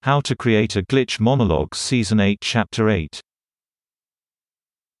How to Create a Glitch Monologues Season 8 Chapter 8.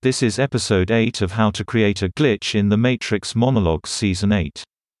 This is Episode 8 of How to Create a Glitch in the Matrix Monologues Season 8.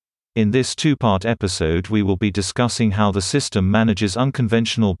 In this two-part episode we will be discussing how the system manages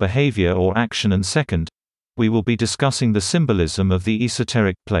unconventional behavior or action, and second, we will be discussing the symbolism of the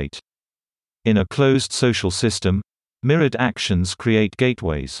esoteric plate. In a closed social system, mirrored actions create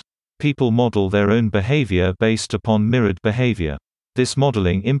gateways. People model their own behavior based upon mirrored behavior. This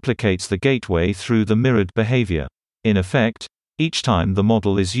modeling implicates the gateway through the mirrored behavior. In effect, each time the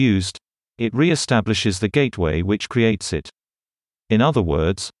model is used, it re-establishes the gateway which creates it. In other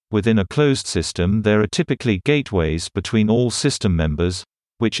words, within a closed system there are typically gateways between all system members,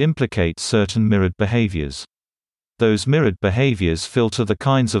 which implicate certain mirrored behaviors. Those mirrored behaviors filter the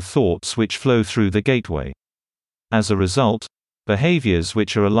kinds of thoughts which flow through the gateway. As a result, behaviors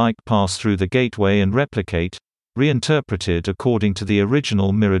which are alike pass through the gateway and replicate, reinterpreted according to the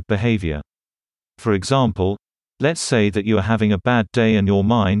original mirrored behavior. For example, let's say that you are having a bad day and your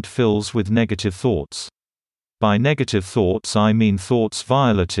mind fills with negative thoughts. By negative thoughts I mean thoughts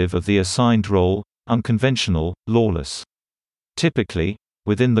violative of the assigned role, unconventional, lawless. Typically,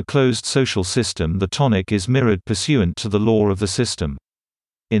 within the closed social system the tonic is mirrored pursuant to the law of the system.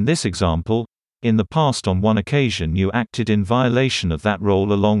 In this example, in the past on one occasion you acted in violation of that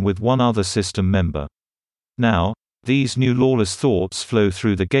role along with one other system member. Now, these new lawless thoughts flow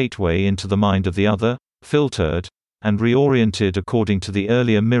through the gateway into the mind of the other, filtered, and reoriented according to the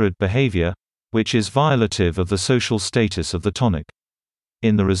earlier mirrored behavior, which is violative of the social status of the tonic.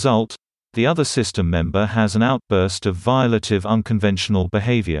 In the result, the other system member has an outburst of violative unconventional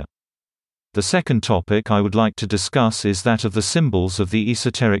behavior. The second topic I would like to discuss is that of the symbols of the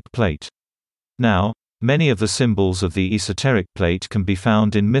esoteric plate. Now, many of the symbols of the esoteric plate can be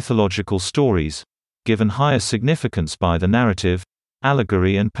found in mythological stories, given higher significance by the narrative,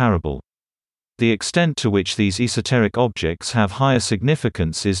 allegory and parable. The extent to which these esoteric objects have higher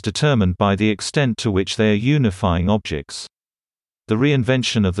significance is determined by the extent to which they are unifying objects. The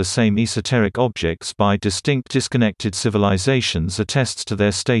reinvention of the same esoteric objects by distinct disconnected civilizations attests to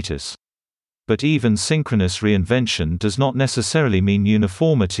their status. But even synchronous reinvention does not necessarily mean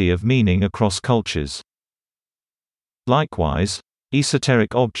uniformity of meaning across cultures. Likewise,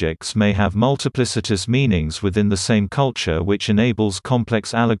 esoteric objects may have multiplicitous meanings within the same culture, which enables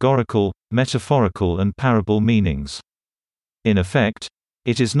complex allegorical, metaphorical and parable meanings. In effect,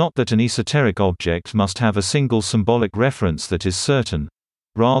 it is not that an esoteric object must have a single symbolic reference that is certain,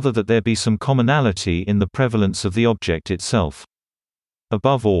 rather that there be some commonality in the prevalence of the object itself.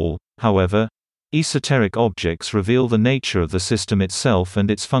 Above all, however, esoteric objects reveal the nature of the system itself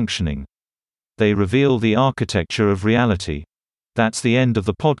and its functioning. They reveal the architecture of reality. That's the end of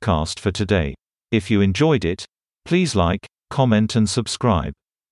the podcast for today. If you enjoyed it, please like, comment and subscribe.